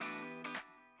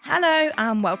Hello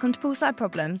and welcome to Poolside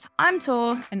Problems. I'm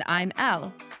Tor. And I'm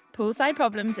Elle. Poolside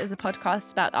Problems is a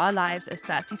podcast about our lives as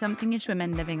 30-something-ish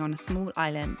women living on a small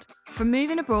island. From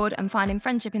moving abroad and finding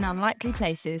friendship in unlikely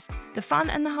places, the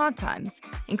fun and the hard times,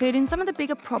 including some of the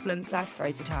bigger problems life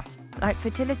throws at us, like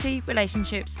fertility,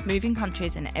 relationships, moving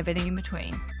countries and everything in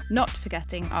between. Not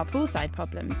forgetting our poolside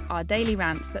problems, our daily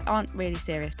rants that aren't really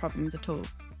serious problems at all.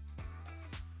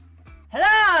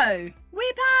 Hello!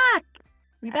 We're back!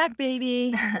 We're back,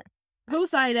 baby.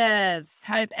 Poolsiders!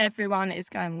 Hope everyone is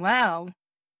going well.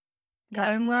 Yeah.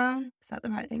 Going well? Is that the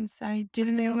right thing to say?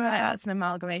 Doing well? That's an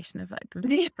amalgamation of like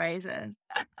phrases.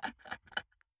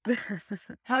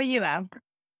 How are you, Elle?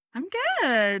 I'm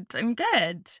good.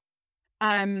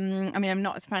 I'm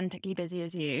not as frantically busy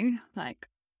as you, like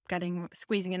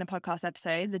squeezing in a podcast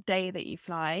episode the day that you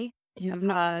fly. You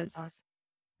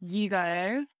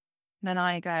go, then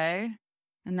I go,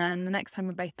 and then the next time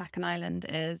we're both back on island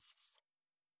is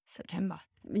September.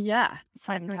 Yeah,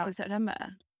 Same time. September.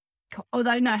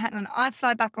 Although, no, hang on. I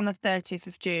fly back on the 30th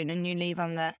of June and you leave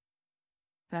on the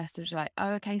 1st of July.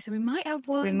 Oh, okay, so we might have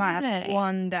one. We might have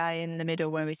one day in the middle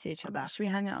where we see each other. Should we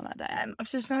hang out that day? I've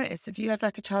just noticed if you had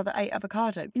like a child that ate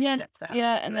avocado. Yeah,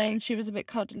 and then she was a bit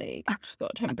cuddly. She's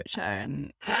got a temperature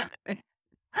and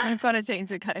I'm trying to change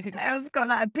the clothes. Elle's got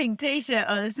like a pink t-shirt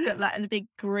on. She's got like a big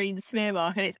green smear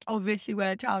mark and it's obviously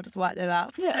where a child has wiped their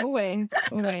mouth. Yeah, always.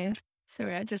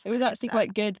 Sorry, it was actually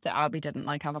quite good that Albie didn't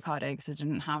like avocado because it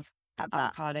didn't have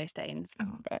avocado stains.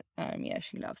 Oh. But yeah,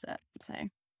 she loves it. So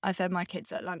I fed my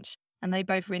kids at lunch and they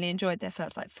both really enjoyed their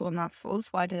first like 4 mouthfuls.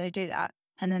 Why do they do that?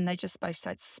 And then they just both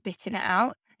started spitting it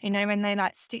out. You know, when they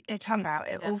like stick their tongue out,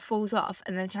 it all falls off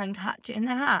and then try and catch it in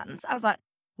their hands. I was like,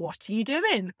 what are you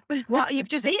doing? What? You've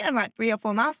just eaten like 3 or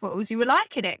 4 mouthfuls. You were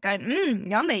liking it,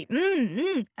 going, yummy,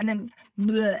 and then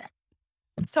bleh.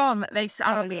 Tom, they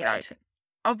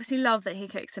obviously love that he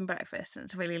cooks him breakfast and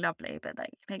it's really lovely, but like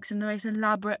he makes him the most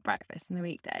elaborate breakfast in the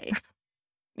weekday.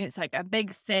 It's like a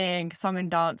big thing, song and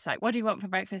dance, like, what do you want for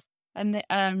breakfast? And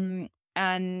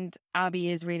Abby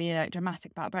is really like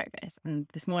dramatic about breakfast. And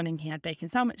this morning he had bacon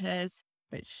sandwiches,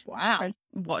 which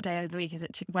what day of the week is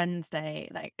it? Wednesday,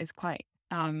 like is quite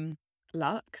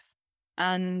luxe.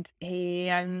 And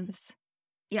he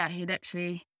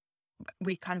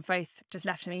we kind of both just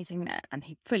left him eating it and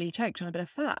he fully choked on a bit of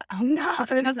fat. Oh no.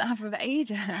 It doesn't happen for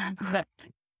ages. But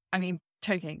I mean,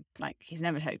 choking, like he's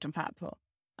never choked on fat before.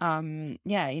 And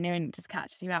it just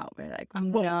catches you out. We're like,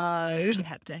 whoa. No. You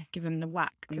had to give him the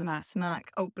whack. Give him that smack.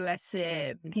 Oh, bless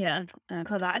him. Yeah.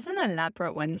 God, that is an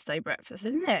elaborate Wednesday breakfast,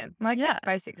 isn't it? Like, yeah.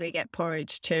 Basically get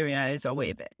porridge, Cheerios or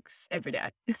Weetabix every day.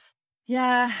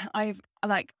 Yeah, I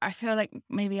feel like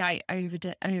maybe I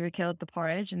overkilled the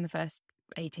porridge in the first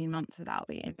 18 months without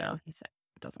being ill. He said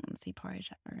doesn't want to see porridge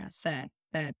ever again. Fair.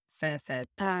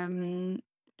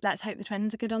 Let's hope the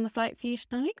twins are good on the flight for you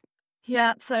tonight.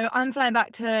 Yeah, so I'm flying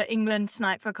back to England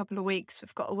tonight for a couple of weeks.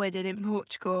 We've got a wedding in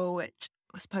Portugal, which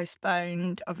was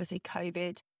postponed, obviously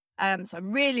COVID. So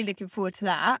I'm really looking forward to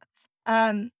that.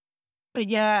 But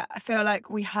yeah, I feel like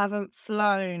we haven't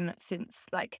flown since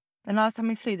like the last time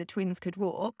we flew, the twins could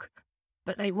walk,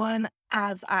 but they weren't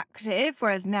as active,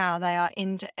 whereas now they are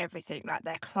into everything. Like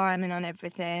they're climbing on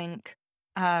everything.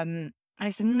 And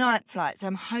it's a night flight, so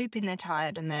I'm hoping they're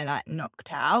tired and they're like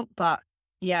knocked out. But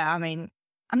yeah, I mean,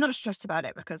 I'm not stressed about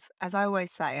it because, as I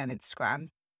always say on Instagram,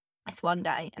 it's one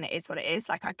day and it is what it is.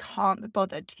 Like, I can't be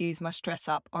bothered to use my stress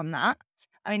up on that.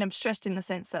 I mean, I'm stressed in the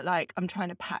sense that, like, I'm trying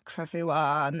to pack for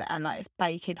everyone and, like, it's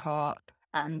baking hot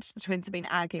and the twins have been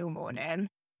aggy all morning.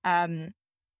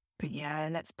 But yeah,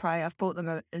 let's pray. I've bought them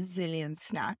a zillion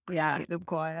snacks. Yeah. Keep them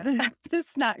quiet. The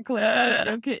snack corner in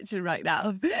your kitchen right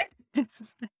now.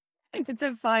 It's a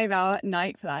 5-hour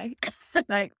night flight.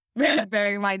 Like,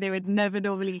 bearing in mind they would never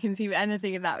normally consume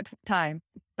anything at that time.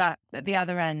 But at the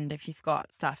other end, if you've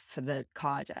got stuff for the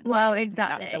car journey, well,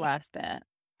 exactly. That's the worst bit.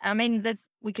 I mean,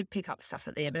 we could pick up stuff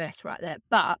at the M&S right there,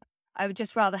 but I would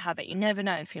just rather have it. You never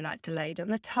know if you're like delayed on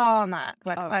the tarmac.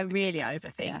 Like, I really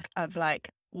overthink of like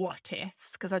what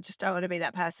ifs, because I just don't want to be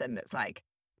that person that's like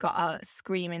got a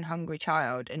screaming hungry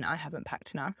child and I haven't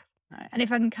packed enough. Right. And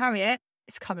if I can carry it,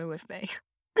 it's coming with me.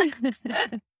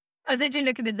 I was actually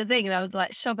looking at the thing and I was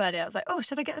like, shop at it. I was like, oh,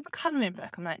 should I get them a colouring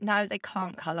book? I'm like, no, they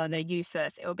can't colour. They're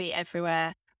useless. It'll be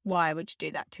everywhere. Why would you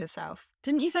do that to yourself?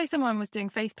 Didn't you say someone was doing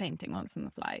face painting once on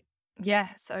the flight? Yeah,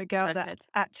 so a girl that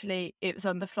actually, it was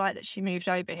on the flight that she moved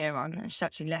over here on and she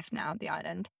actually left now, the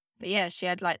island. But yeah, she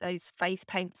had like those face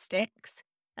paint sticks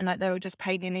and like they were just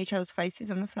painting each other's faces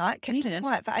on the flight. Kept it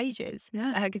quiet for ages.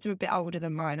 Yeah. Her kids are a bit older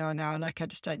than mine are now. Like I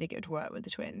just don't think it would work with the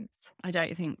twins. I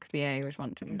don't think the A would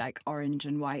want to be like orange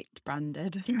and white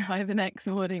branded by the next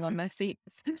morning on their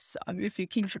seats. So if you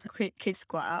keep your kids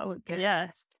quiet, I would get.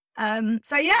 Yes. I'm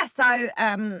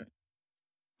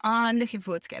looking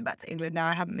forward to getting back to England now.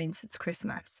 I haven't been since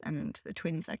Christmas, and the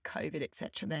twins had COVID,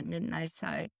 etc. Then, didn't they? So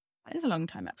It is a long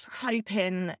time actually.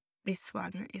 hoping this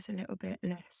one is a little bit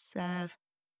less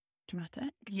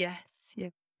Dramatic. yes, yeah,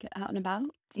 Get out and about.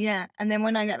 yeah. And then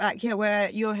when I get back, yeah, where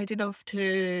you're headed off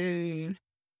to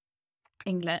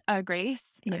England,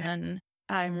 Greece, Yeah.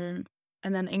 and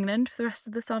then England for the rest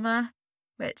of the summer,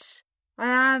 which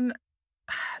I am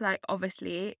like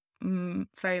obviously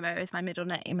FOMO is my middle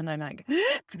name, and I'm like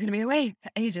I'm gonna be away for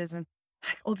ages, and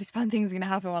all these fun things are gonna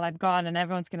happen while I'm gone, and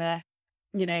everyone's gonna,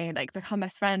 like become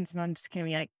best friends, and I'm just gonna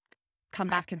be like come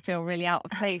back and feel really out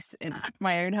of place in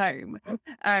my own home,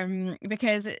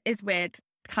 because it is weird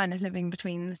kind of living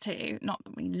between the two. Not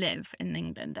that we live in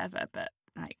England ever, but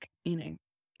like going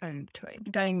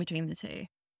between the two.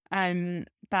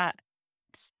 But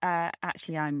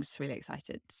actually, I'm just really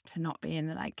excited to not be in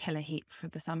the like killer heat for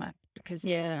the summer, because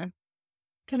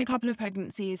got a couple of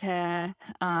pregnancies here,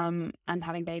 and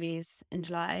having babies in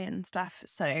July and stuff.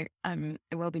 So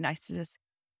it will be nice to just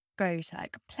go to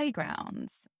like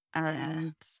playgrounds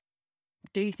and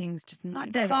do things just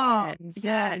like different. farms.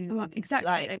 Yeah,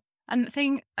 Exactly. And the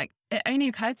thing, like, it only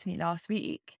occurred to me last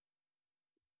week.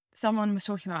 Someone was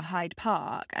talking about Hyde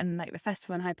Park and like the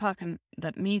festival in Hyde Park and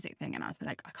the music thing, and I was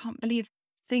like, I can't believe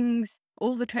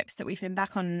all the trips that we've been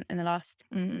back on in the last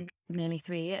nearly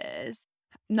 3 years,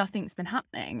 nothing's been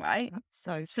happening, right?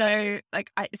 So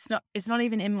like it's not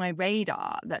even in my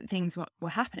radar that things were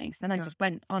happening. So then I just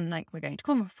went on, like, we're going to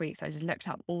Cornwall for week, so I just looked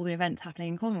up all the events happening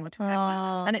in Cornwall,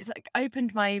 and it's like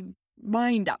opened my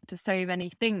mind up to so many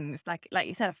things, like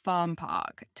you said, a farm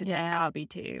park to take Albie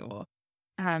to, or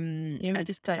we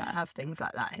just don't have things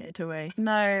like that here, do we?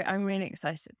 no, I'm really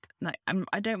excited. Like,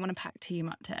 I don't want to pack too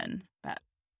much in, but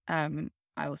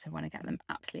I also want to get them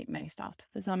absolute most out of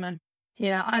the summer.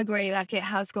 Yeah, I agree. Like, it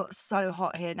has got so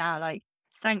hot here now. Like,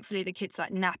 thankfully the kids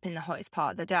like nap in the hottest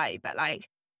part of the day, but like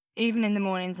even in the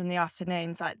mornings and the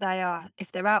afternoons, like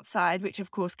if they're outside, which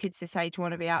of course kids this age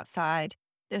want to be outside,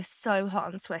 they're so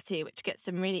hot and sweaty, which gets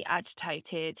them really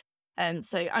agitated.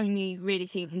 So only really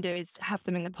thing you can do is have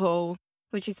them in the pool,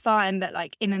 which is fine, but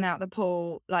like in and out the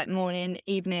pool, like morning,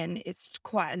 evening, it's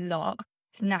quite a lot.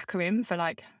 It's knackering for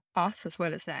like us as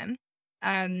well as them.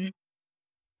 And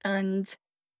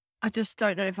I just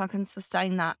don't know if I can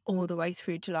sustain that all the way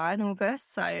through July and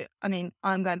August. So, I mean,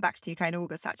 I'm going back to the UK in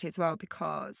August actually as well,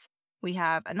 because we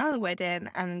have another wedding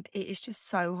and it is just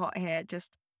so hot here.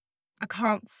 I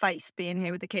can't face being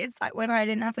here with the kids. Like, when I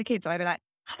didn't have the kids, I'd be like,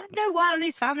 I don't know why all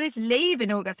these families leave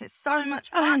in August. It's so much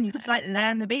fun. You just like lay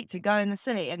on the beach and go in the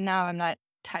city. And now I'm like,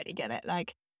 totally get it.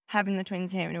 Like, having the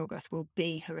twins here in August will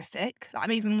be horrific. Like,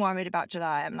 I'm even worried about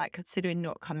July. I'm like considering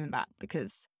not coming back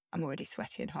because I'm already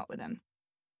sweaty and hot with them.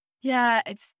 Yeah,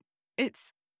 it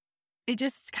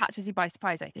just catches you by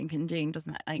surprise, I think, in June,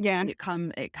 doesn't it? Like,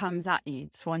 it comes at you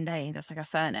just one day, just like a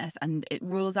furnace, and it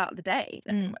rules out the day.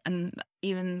 And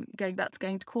even going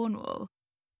to Cornwall,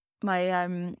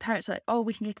 my parents are like, oh,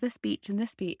 we can go to this beach and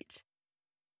this beach.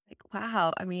 Like,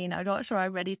 wow, I mean, I'm not sure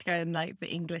I'm ready to go in like the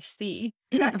English Sea,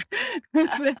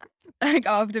 like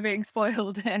after being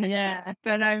spoiled.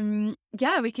 But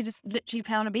we could just literally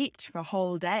play on a beach for a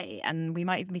whole day, and we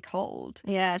might even be cold.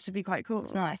 Yeah, it should be quite cool.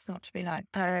 It's nice not to be like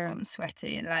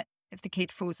sweaty, and like if the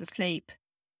kid falls asleep,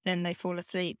 then they fall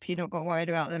asleep. You're not got worried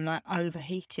about them like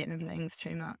overheating and things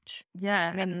too much.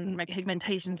 Yeah, and my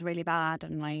pigmentation's really bad,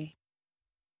 and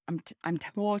I'm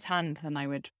more tanned than I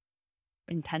would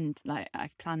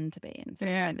I've planned to be, and so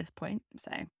at this point.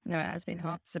 So no, it has been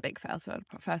hot. It's a big first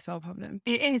world problem.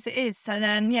 It is. So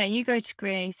then you go to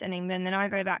Greece and England, then I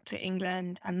go back to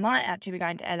England. I might actually be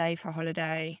going to LA for a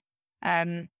holiday.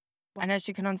 And as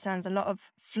you can understand, there's a lot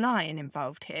of flying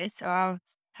involved here, so I'll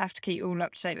have to keep you all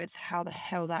up to date with how the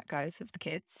hell that goes with the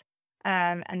kids.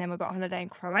 And then we've got a holiday in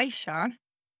Croatia,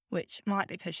 which might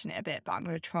be pushing it a bit, but I'm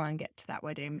going to try and get to that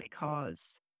wedding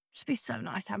because it'd be so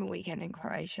nice to have a weekend in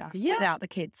Croatia without the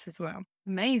kids as well.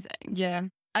 Amazing. Yeah.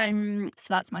 So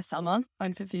that's my summer.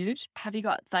 I'm reviewed. Have you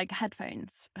got like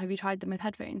headphones? Have you tried them with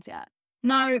headphones yet?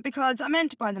 No, because I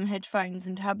meant to buy them headphones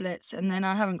and tablets, and then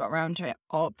I haven't got around to it.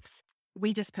 Ops.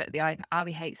 We just put the iPad.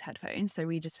 Abby hates headphones, so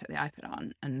we just put the iPad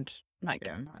on, and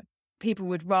people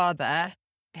would rather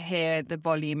hear the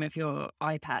volume of your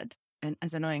iPad and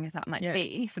as annoying as that might Yeah.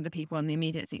 be for the people in the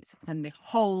immediate seats, then the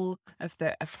whole of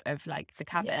like the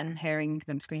cabin hearing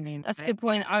them screaming. That's a good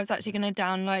point. I was actually going to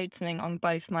download something on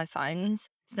both my phones.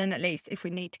 So then at least if we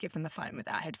need to give them the phone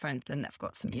without headphones, then they've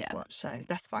got something to watch. So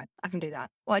that's fine. I can do that.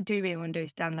 What I do really want to do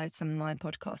is download some of my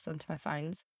podcasts onto my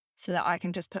phones so that I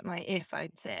can just put my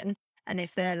earphones in. And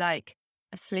if they're like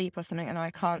asleep or something and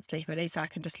I can't sleep, at least I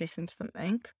can just listen to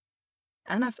something.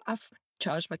 And I've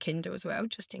charged my Kindle as well,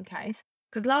 just in case.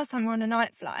 Because last time we were on a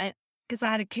night flight, because I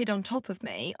had a kid on top of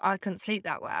me, I couldn't sleep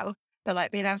that well. But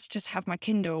like being able to just have my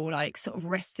Kindle like sort of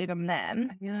rested on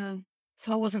them. Yeah.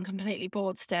 So I wasn't completely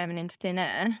bored staring into thin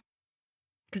air.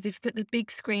 Because if you put the big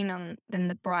screen on, then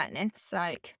the brightness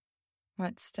like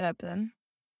might disturb them.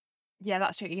 Yeah,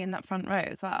 that's true. You're in that front row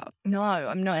as well. No,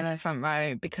 I'm not in the front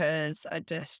row because I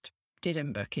just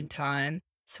didn't book in time.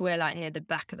 So we're like near the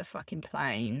back of the fucking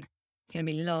plane. Gonna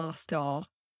be last off.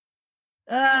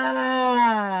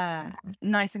 Ah!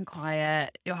 Nice and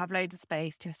quiet. You'll have loads of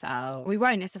space to yourself. We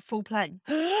won't, it's a full plane.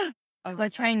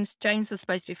 James was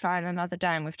supposed to be flying another day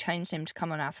and we've changed him to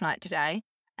come on our flight today.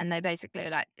 And they basically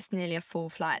like, it's nearly a full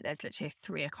flight. There's literally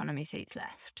 3 economy seats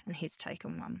left and he's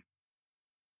taken one.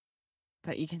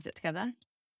 But you can sit together?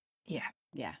 Yeah.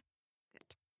 Yeah.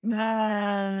 Anyways.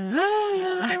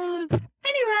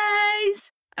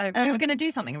 We're going to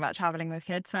do something about travelling with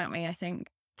kids, aren't we, I think?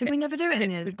 Did we never do it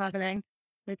in With travelling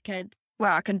with kids.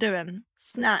 Well, I can do them.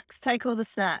 Snacks. Take all the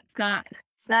snacks. Snack.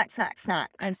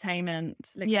 Entertainment.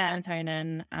 Yeah.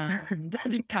 Entertaining.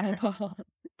 Cowbell.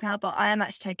 Cowbell. I am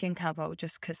actually taking Cowbell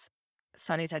just because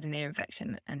Sonny's had an ear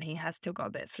infection and he has still got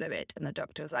a bit of fluid and the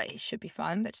doctor was like, he should be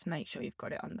fine, but just make sure you've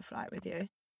got it on the flight with you.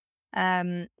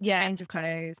 Yeah. Change of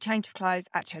clothes.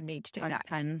 Actually, I need to do that.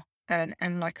 10.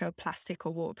 And like a plastic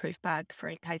or waterproof bag for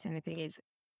in case anything is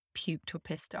puked or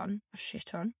pissed on or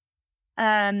shit on.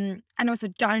 And also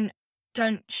don't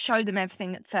show them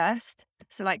everything at first.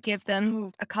 So like give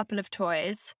them a couple of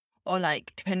toys or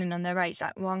like depending on their age,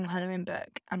 like one colouring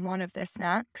book and one of their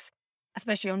snacks,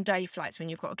 especially on day flights when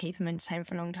you've got to keep them entertained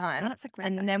for a long time. That's a great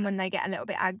And then when they get a little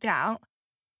bit agged out,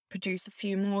 produce a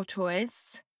few more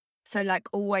toys. So like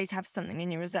always have something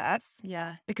in your reserve.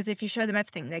 Yeah. Because if you show them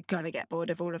everything, they're going to get bored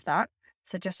of all of that.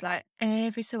 So just like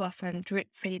every so often, drip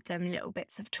feed them little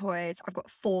bits of toys. I've got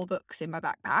 4 books in my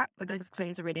backpack because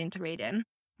twins are really into reading.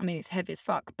 I mean, it's heavy as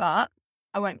fuck, but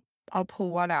I'll pull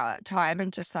one out at a time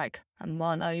and just like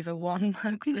mull over one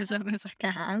book for as long as I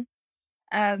can.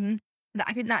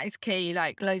 I think that is key,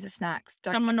 like loads of snacks.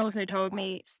 Someone also told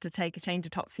me to take a change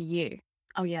of top for you.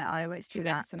 Oh yeah, I always do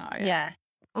that. Scenario. Yeah.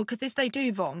 Well, because if they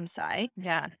do vom, say,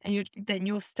 and then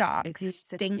you're stuck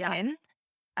stinking.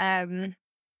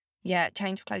 Yeah,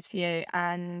 change of clothes for you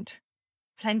and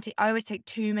plenty. I always take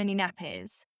too many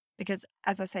nappies because,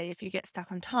 as I say, if you get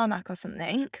stuck on tarmac or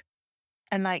something,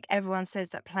 and like everyone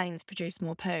says that planes produce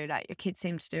more poo, like your kids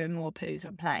seem to do more poos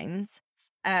on planes.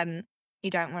 You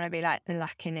don't want to be like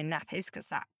lacking in nappies because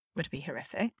that would be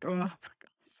horrific. Oh.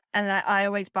 And like, I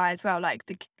always buy as well, like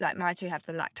my 2 have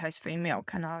the lactose-free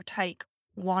milk, and I'll take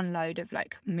 1 load of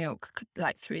like milk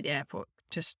like through the airport.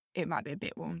 Just it might be a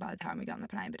bit warm by the time we get on the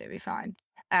plane, but it'll be fine.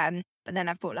 But then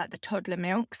I've bought like the toddler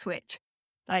milks, which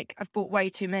like I've bought way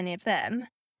too many of them.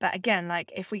 But again, like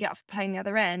if we get off the plane the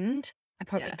other end, I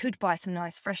probably could buy some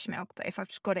nice fresh milk. But if I've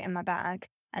just got it in my bag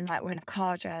and like we're in a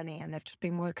car journey and they've just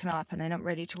been woken up and they're not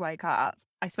ready to wake up,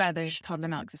 I swear those toddler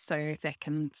milks are so thick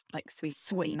and like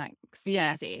sweet, like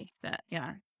easy. That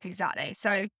exactly.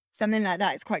 So something like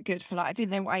that is quite good for like I think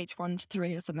they were age 1 to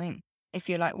 3 or something. If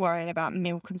you're like worrying about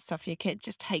milk and stuff for your kid,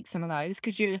 just take some of those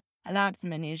because you're allowed as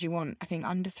many as you want. I think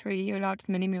under 3, you're allowed as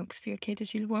many milks for your kid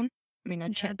as you want. I mean, I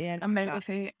checked the end. And milk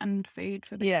and food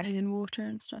for baby and water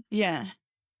and stuff. Yeah.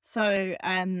 So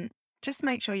just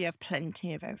make sure you have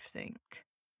plenty of everything.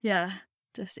 Yeah.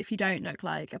 Just if you don't look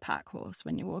like a pack horse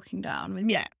when you're walking down with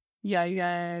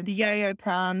yo-yo. The yo-yo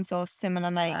prams or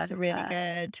similar makes are really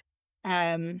good.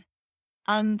 And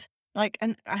I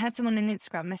had someone on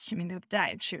Instagram messaging me the other day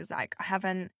and she was like, I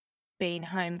haven't been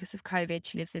home because of COVID.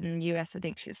 She lives in the US, I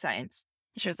think she was saying.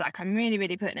 She was like, I'm really,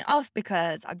 really putting it off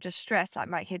because I'm just stressed. Like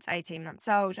my kid's 18 months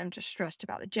old. I'm just stressed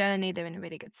about the journey. They're in a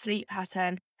really good sleep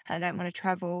pattern. And I don't want to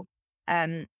travel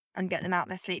and get them out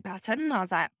their sleep pattern. And I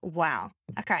was like, wow.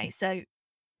 Okay, so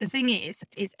the thing is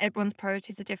everyone's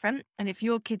priorities are different. And if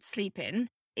your kid's sleeping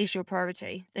is your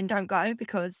priority, then don't go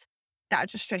because that'll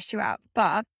just stress you out.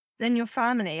 But then your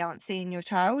family aren't seeing your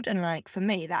child. And like, for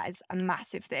me, that is a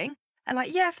massive thing. And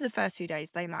like, yeah, for the first few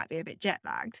days, they might be a bit jet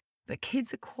lagged, but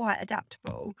kids are quite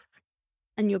adaptable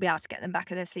and you'll be able to get them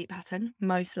back in their sleep pattern,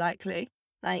 most likely.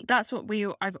 Like, That's what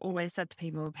I've always said to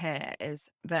people here is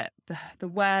that the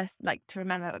worse, like, to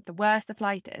remember, the worse the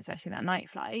flight is, especially that night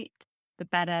flight, the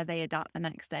better they adapt the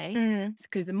next day.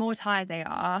 Because the more tired they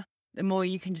are, the more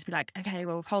you can just be like, okay,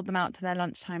 we'll hold them out to their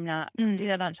lunchtime nap, do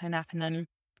their lunchtime nap, and then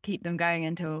keep them going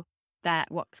until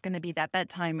what's going to be their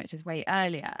bedtime, which is way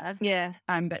earlier. yeah,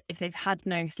 But if they've had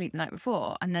no sleep the night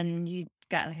before, and then you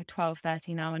get like a 12,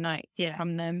 13-hour night yeah.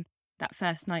 from them that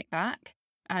first night back.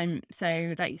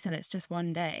 So like you said, it's just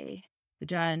one day, the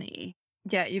journey.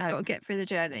 Yeah, you've got to get through the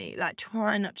journey. Like,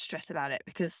 try not to stress about it,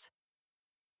 because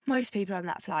most people on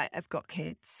that flight have got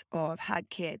kids or have had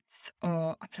kids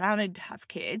or are planning to have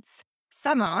kids.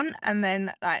 Some aren't, and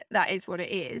then like that is what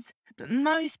it is. But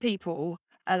most people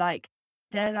are like,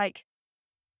 they're like,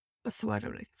 what's the word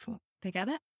I'm looking for? They get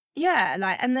it? Yeah,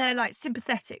 like, and they're like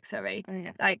sympathetic, sorry.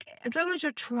 Yeah. Like, as long as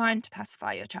you're trying to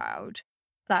pacify your child,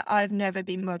 like, I've never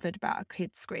been bothered about a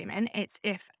kid screaming. It's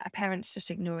if a parent's just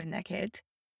ignoring their kid.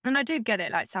 And I do get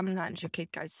it, like, sometimes your kid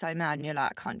goes so mad and you're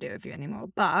like, I can't do it with you anymore.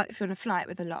 But if you're on a flight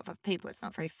with a lot of other people, it's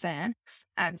not very fair.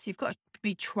 So you've got to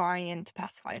be trying to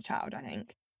pacify your child, I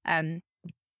think.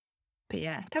 But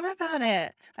yeah, tell me about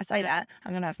it. I say that,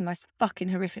 I'm going to have the most fucking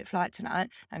horrific flight tonight.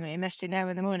 I'm going to be messaging now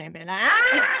in the morning and be like,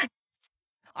 ah!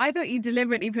 I thought you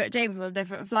deliberately put James on a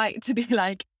different flight to be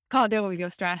like, can't deal with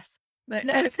your stress. But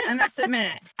no, I must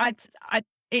admit,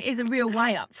 it is a real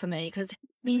way up for me, because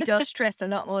he does stress a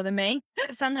lot more than me.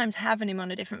 Sometimes having him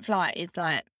on a different flight is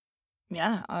like,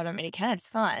 yeah, I don't really care, it's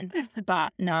fine.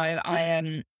 But no,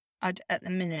 I'd at the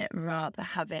minute rather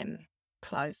have him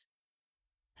close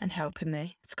and helping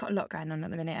me. It's got a lot going on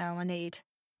at the minute.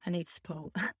 I need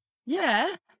support.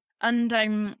 Yeah. And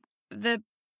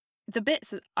the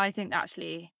bits that I think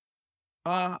actually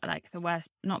are like the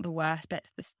worst, not the worst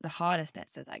bits, the hardest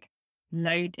bits is like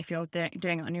if you're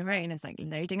doing it on your own, it's like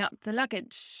loading up the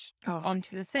luggage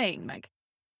onto the thing. Like,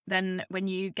 then when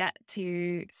you get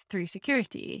through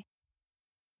security,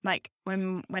 like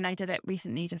when I did it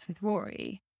recently just with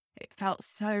Rory, it felt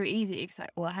so easy, because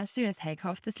like all I had to do is take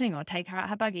off the sling or take her out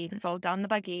her buggy, fold down the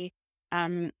buggy,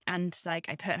 and like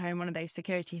I put her in one of those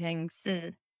security things,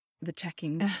 the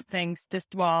checking things,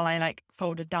 just while I like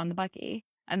folded down the buggy,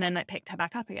 and then like picked her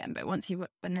back up again. But when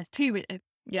there's two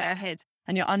kids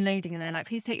and you're unloading, and they're like,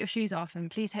 please take your shoes off, and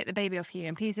please take the baby off you,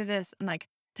 and please do this, and like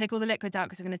take all the liquids out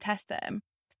because we're going to test them.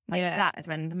 Like, that is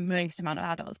when the most amount of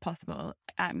adults possible,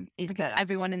 because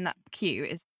everyone in that queue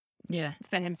is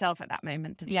for himself at that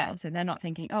moment as well. So they're not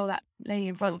thinking, oh, that lady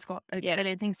in front's got a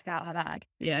billion things to get out of her bag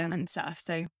and stuff.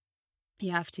 So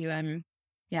you have to,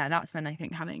 that's when I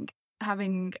think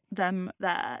having them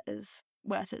there is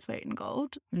worth its weight in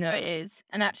gold. No, it is.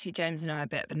 And actually, James and I are a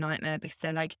bit of a nightmare, because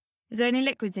they're like, is there any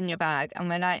liquids in your bag? And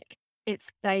we're like, it's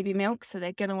baby milk, so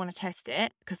they're going to want to test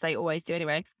it, because they always do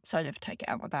anyway. So I never take it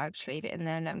out of my bag, just leave it in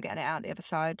there and let them get it out the other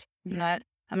side.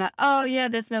 I'm like, oh yeah,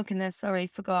 there's milk in there, sorry,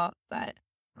 forgot. But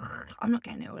I'm not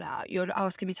getting it all out. You're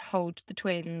asking me to hold the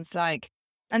twins, like,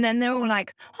 and then they're all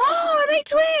like, oh, are they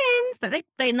twins? But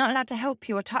they're not allowed to help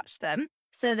you or touch them.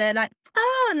 So they're like,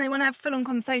 oh, and they want to have full on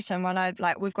conversation while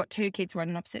we've got two kids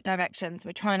running opposite directions.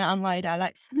 We're trying to unload our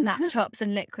like laptops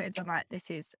and liquids. I'm like, this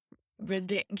is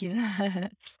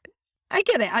ridiculous. I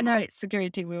get it. I know it's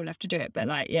security. We all have to do it. But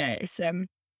like, yeah, it's,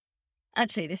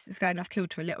 actually, this is going off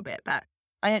kilter a little bit, but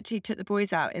I actually took the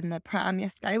boys out in the pram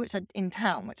yesterday, in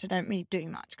town, which I don't really do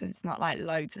much because it's not like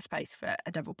loads of space for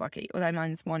a double buggy, although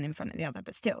mine's one in front of the other,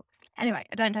 but still. Anyway,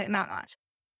 I don't take them out much.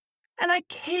 And I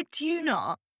kid you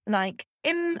not, like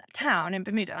in town in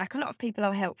Bermuda, like a lot of people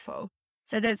are helpful.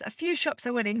 So there's a few shops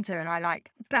I went into and I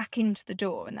like back into the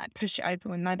door and like push it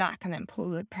open with my back and then pull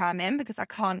the pram in, because I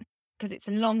can't, because it's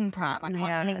a long pram. I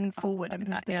can't lean forward and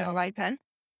push the door open.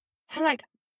 And like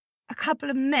a couple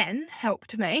of men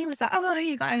helped me. It was like, oh, here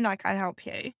you go, like I'll help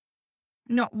you.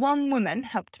 Not one woman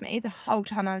helped me the whole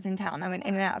time I was in town. I went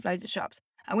in and out of loads of shops.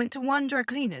 I went to one dry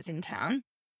cleaners in town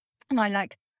and I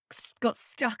like got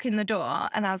stuck in the door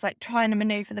and I was like trying to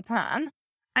maneuver the pram.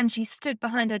 And she stood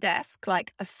behind her desk,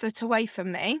 like a foot away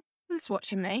from me, just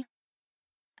watching me.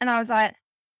 And I was like,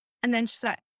 and then she's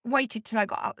like, waited till I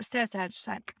got up the stairs to her, just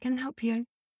like, can I help you?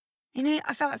 You know,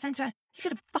 I felt like saying to her, you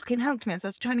could have fucking helped me as I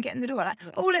was trying to get in the door. Like,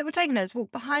 all it would take us walk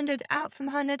out from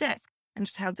behind her desk and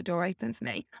just held the door open for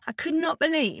me. I could not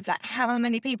believe like how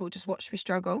many people just watched me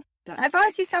struggle. If I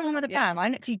see someone with a pram, I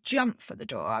actually jump for the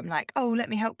door. I'm like, oh, let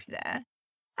me help you there.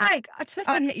 Like,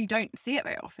 You don't see it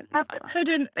very often. I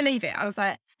couldn't believe it. I was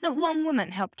like, not one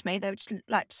woman helped me. They were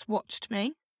just watched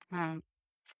me. Wow.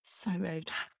 So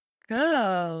rude.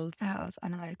 Girls. Girls, I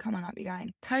know. Come on, up you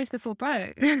going. Toes before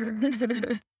broke.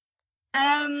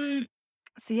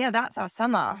 So yeah, that's our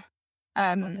summer.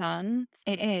 plans.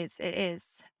 It is. It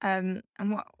is. And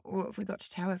what have we got to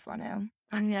tell everyone now?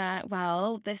 Yeah,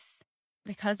 well,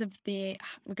 because of we're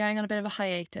going on a bit of a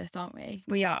hiatus, aren't we?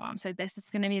 We are. So this is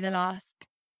going to be the last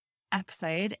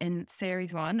episode in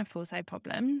series 1 of Poolside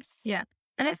Problems. Yeah.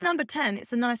 And it's number 10.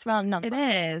 It's a nice round number. It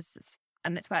is.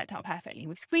 And it's worked out perfectly.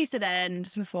 We've squeezed it in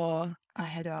just before I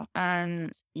head off.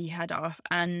 and you head off.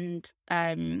 And,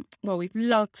 well, we've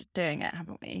loved doing it,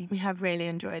 haven't we? We have really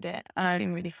enjoyed it. It's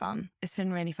been really fun. It's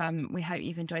been really fun. We hope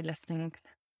you've enjoyed listening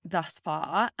thus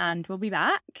far, and we'll be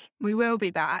back We will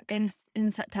be back. in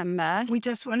September. We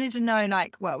just wanted to know,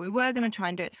 like, well, we were going to try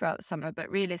and do it throughout the summer, but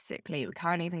realistically, we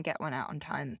can't even get one out on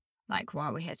time, like,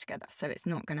 while we're here together. So it's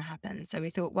not going to happen. So we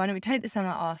thought, why don't we take the summer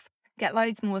off, get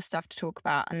loads more stuff to talk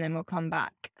about, and then we'll come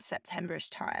back September-ish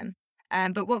time.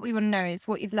 But what we want to know is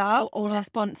what you've loved. All our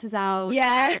sponsors out.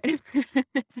 Yeah.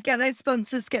 Get those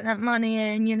sponsors, get that money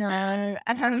in, you know.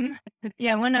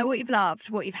 Yeah, I want to know what you've loved,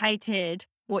 what you've hated,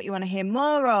 what you want to hear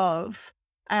more of.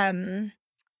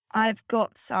 I've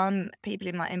got some people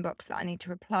in my inbox that I need to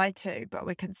reply to, but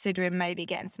we're considering maybe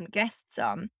getting some guests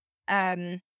on.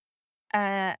 And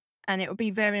it will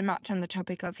be very much on the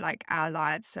topic of like our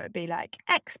lives. So it'll be like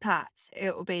expats,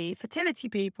 it will be fertility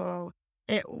people,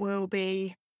 it will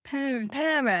be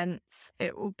parents,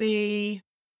 it will be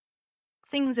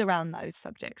things around those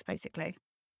subjects, basically.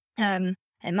 It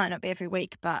might not be every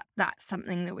week, but that's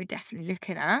something that we're definitely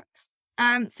looking at.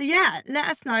 So yeah, let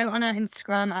us know on our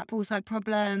Instagram at Poolside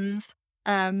Problems.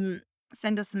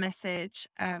 Send us a message,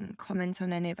 comment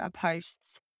on any of our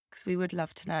posts, because we would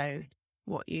love to know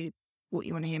what you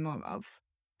want to hear more of.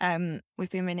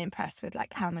 We've been really impressed with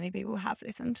like how many people have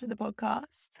listened to the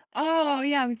podcast. Oh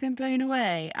yeah, we've been blown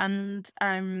away. And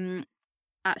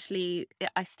actually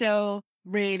I still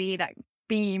really like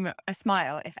beam a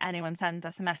smile if anyone sends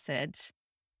us a message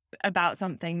about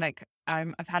something. Like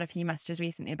I've had a few messages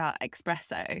recently about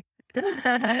espresso.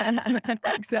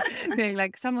 Being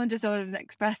like, someone just ordered an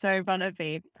espresso in front of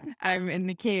me in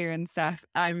the queue and stuff.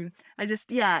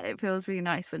 It feels really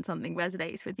nice when something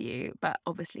resonates with you, but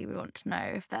obviously we want to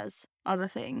know if there's other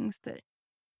things that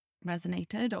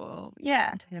resonated or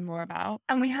to hear more about.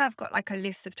 And we have got like a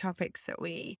list of topics that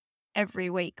we every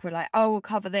week we're like, oh, we'll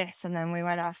cover this, and then we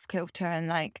went off kilter, and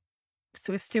like,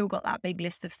 so we've still got that big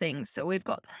list of things, so we've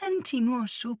got plenty more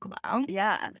to talk about.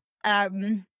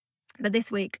 But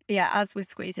this week, as we're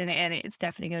squeezing it in, it's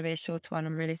definitely going to be a shorter one.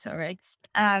 I'm really sorry.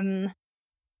 And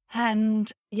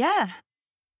yeah,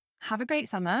 have a great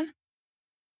summer.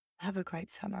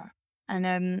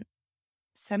 And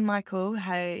so Michael,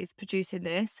 who is producing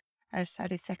this, has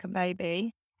had his second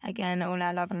baby. Again, all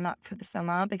our love and luck for the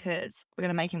summer, because we're going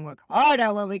to make him work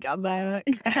harder when we come back.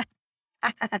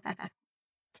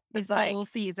 He's like,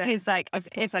 if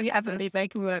you haven't been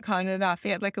making work hard enough, he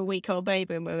had like a week-old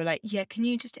baby, and we were like, yeah, can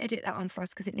you just edit that one for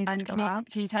us, because it needs to go out?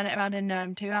 Can you turn it around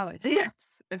in 2 hours?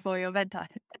 Yes. Before your bedtime.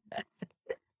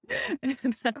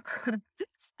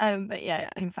 But yeah,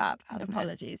 in fact,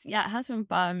 apologies. Yeah, it has been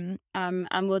fun.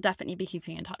 And we'll definitely be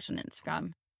keeping in touch on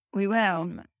Instagram. We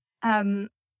will.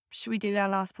 Should we do our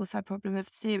last Poolside Problem of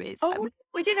the series? Oh,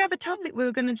 we did have a topic we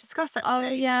were going to discuss, actually. Oh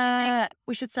yeah,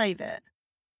 we should save it.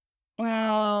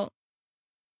 Well,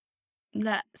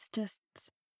 let's just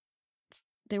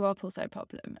do our Poolside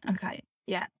Problem. Okay.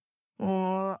 Yeah.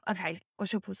 Or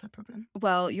what's your Poolside Problem?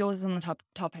 Well, yours is on the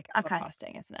topic of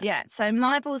podcasting, isn't it? Yeah. So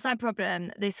my Poolside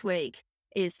Problem this week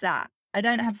is that I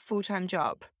don't have a full-time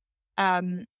job.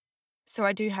 So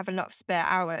I do have a lot of spare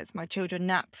hours. My children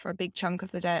nap for a big chunk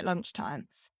of the day at lunchtime.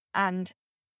 And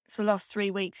for the last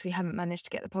 3 weeks, we haven't managed to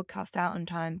get the podcast out on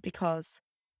time, because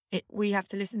we have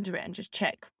to listen to it and just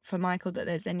check for Michael that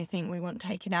there's anything we want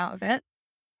taken out of it.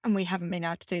 And we haven't been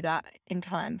able to do that in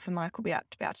time for Michael to be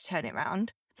able to turn it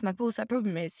around. So my Poolside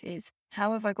Problem is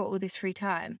how have I got all this free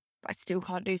time, but I still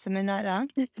can't do something like that?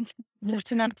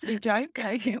 What an absolute joke.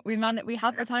 We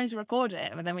have the time to record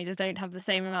it, but then we just don't have the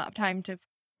same amount of time to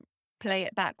play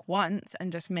it back once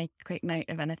and just make a quick note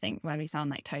of anything where we sound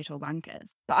like total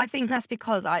wankers. But I think that's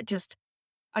because I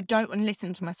don't want to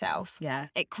listen to myself. Yeah.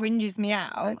 It cringes me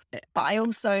out. But I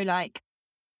also like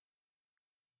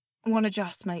want to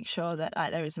just make sure that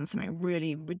like there isn't something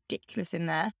really ridiculous in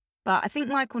there. But I think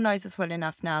Michael knows us well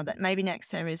enough now that maybe next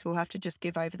series we'll have to just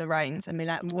give over the reins and be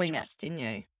like, wing it in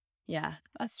you. Yeah,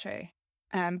 that's true.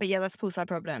 But yeah, that's Poolside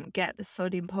Problem. Get the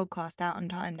sodding podcast out on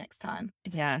time next time.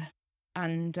 Yeah.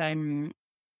 And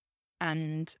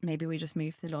maybe we just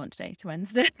move the launch day to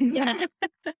Wednesday. Yeah.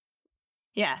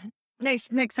 Yeah. Next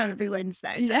time it'll be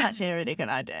Wednesday. Yeah. That's actually a really good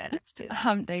idea. Let's do that.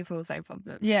 Hump day Poolside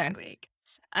Problem. Yeah. Week.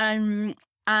 And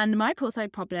my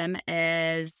Poolside Problem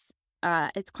is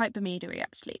It's quite Bermuda-y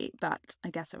actually, but I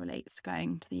guess it relates to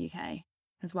going to the UK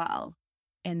as well.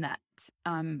 In that,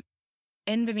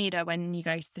 in Bermuda, when you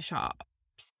go to the shop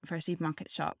for a supermarket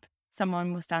shop,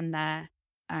 someone will stand there,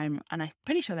 and I'm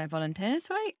pretty sure they're volunteers,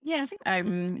 right? Yeah, I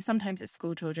think Sometimes it's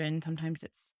school children, sometimes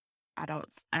it's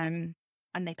adults, and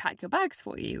they pack your bags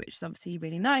for you, which is obviously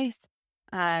really nice.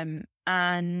 And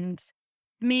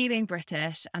me being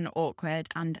British and awkward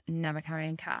and never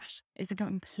carrying cash is a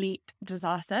complete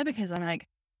disaster, because I'm like,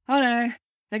 oh no,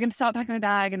 they're going to start packing my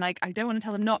bag, and like I don't want to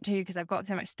tell them not to because I've got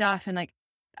so much stuff, and like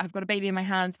I've got a baby in my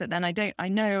hands, but then I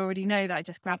already know that I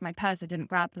just grabbed my purse. I didn't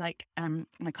grab like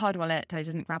my card wallet. I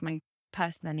didn't grab my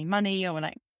purse with any money or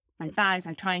like my bags.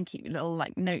 I try and keep little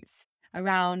like notes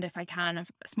around if I can, of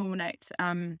small notes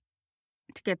to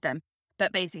give them.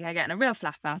 But basically I get in a real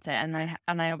flaff about it,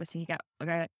 and I obviously go,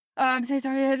 oh, I'm so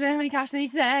sorry, I don't have any cash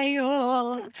today.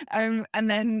 Oh. And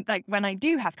then like when I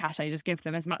do have cash, I just give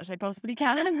them as much as I possibly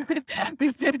can.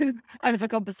 Over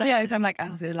compensation. Yeah, so I'm like,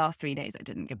 oh, the last 3 days I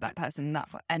didn't give that person that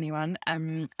for anyone,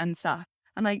 and stuff.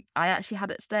 And I actually had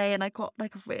it today, and I got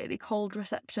like a really cold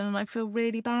reception, and I feel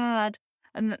really bad.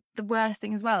 And the worst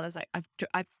thing as well is like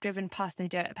I've driven past, and they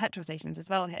do it at petrol stations as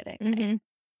well here, don't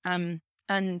they?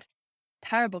 And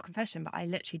terrible confession, but I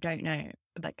literally don't know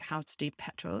like how to do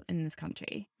petrol in this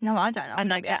country. No, I don't know. And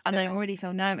like, and I already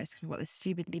feel nervous because we've got this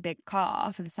stupidly big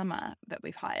car for the summer that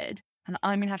we've hired, and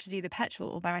I'm gonna have to do the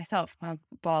petrol all by myself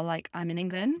while like I'm in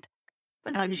England.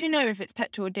 But as long as you know if it's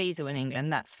petrol or diesel in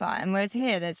England, that's fine. Whereas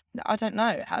here, I don't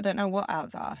know. I don't know what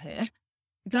else are here.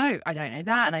 No, I don't know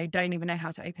that, and I don't even know how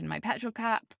to open my petrol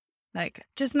cap. Like,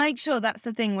 just make sure that's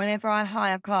the thing. Whenever I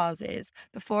hire cars, is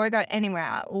before I go anywhere,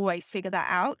 I always figure that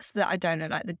out so that I don't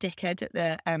look like the dickhead at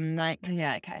the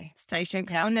station.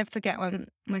 Because I'll never forget when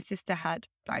my sister had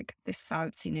like this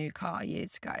fancy new car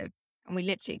years ago, and we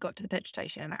literally got to the petrol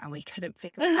station and we couldn't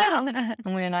figure it out,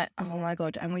 and we were like, oh my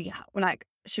god, and we were like,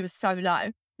 she was so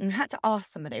low, and we had to ask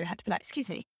somebody. We had to be like, excuse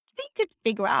me, you could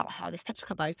figure out how this petrol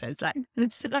cup opens. Like,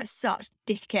 it's like such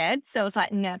dickheads. So I was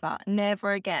like,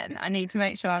 never again. I need to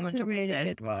make sure I'm on top of really this.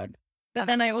 good one. But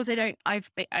then I also don't,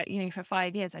 for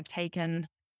 5 years, I've taken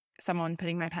someone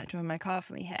putting my petrol in my car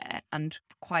for me here, and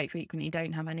quite frequently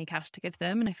don't have any cash to give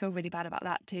them. And I feel really bad about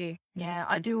that too. Yeah,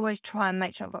 I do always try and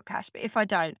make sure I've got cash. But if I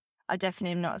don't, I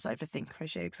definitely am not as overthinker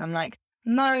as you, because I'm like,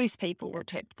 most people will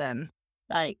tip them.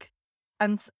 Like,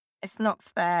 and it's not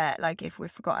fair, like, if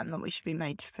we've forgotten that we should be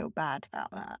made to feel bad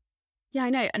about that. Yeah, I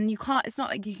know. And you can't, it's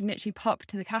not like you can literally pop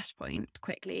to the cash point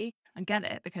quickly and get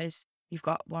it, because you've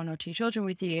got 1 or 2 children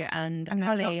with you, and there's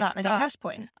not that many cash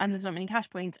points. And there's not many cash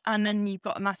points. And then you've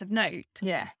got a massive note.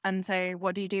 Yeah. And so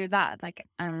what do you do with that? Like,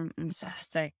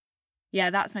 so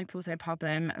yeah, that's my Poolside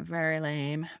problem. Very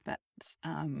lame, but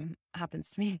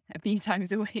happens to me a few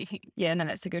times a week. Yeah, no,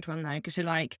 that's a good one though, because you're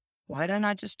like, why don't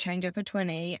I just change up a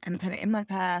 20 and put it in my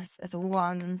purse as all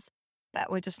ones?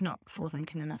 But we're just not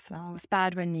thinking enough now. It's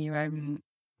bad when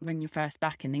you're first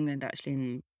back in England, actually,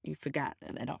 and you forget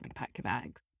that they're not going to pack your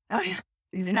bags. Oh yeah,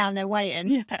 down there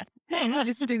waiting. Yeah,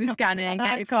 just do the scanning,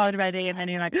 get your card ready, and then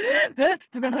you're like,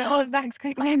 I'm going to put all the bags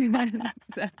quickly.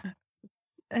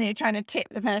 And you're trying to tip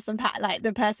the person, like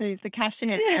the person who's the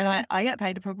cashier. Yeah. Like, I get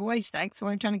paid a proper wage, thanks. So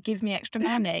I'm trying to give me extra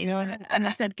money. You know? And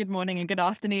I said good morning and good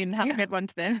afternoon and have a good one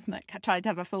to them. Like, I tried to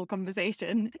have a full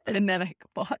conversation, and they're like,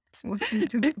 what? What are you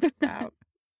talking about?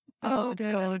 Oh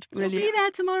God, brilliant. I'll be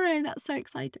there tomorrow. That's so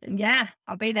exciting. Yeah,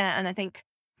 I'll be there. And I think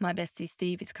my bestie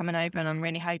Steve is coming over, and I'm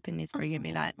really hoping he's bringing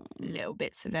me like little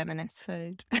bits of M&S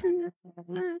food.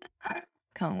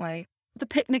 Can't wait. The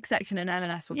picnic section in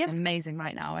M&S will be amazing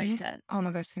right now, won't it? Oh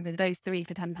my gosh, it's going to be those 3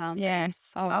 for £10.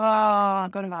 Yes. Oh, I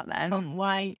forgot about that. Can't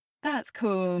wait. That's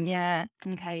cool. Yeah.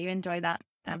 Okay, you enjoy that.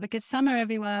 Have a good summer,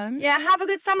 everyone. Yeah, have a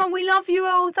good summer. We love you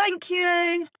all. Thank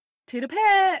you. To the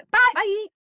pit. Bye. Bye.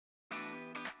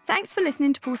 Thanks for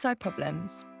listening to Poolside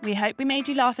Problems. We hope we made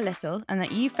you laugh a little, and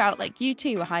that you felt like you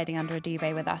too were hiding under a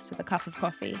duvet with us with a cup of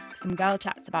coffee, some girl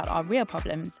chats about our real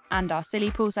problems and our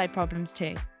silly poolside problems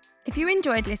too. If you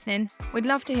enjoyed listening, we'd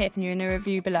love to hear from you in a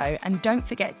review below, and don't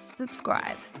forget to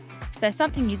subscribe. If there's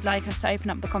something you'd like us to open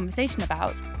up the conversation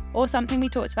about, or something we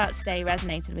talked about today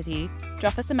resonated with you,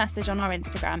 drop us a message on our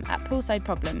Instagram at Poolside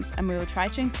Problems, and we will try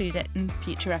to include it in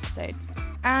future episodes.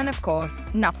 And of course,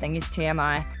 nothing is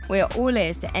TMI. We are all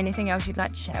ears to anything else you'd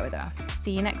like to share with us.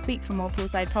 See you next week for more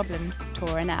Poolside Problems.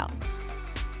 Touring out.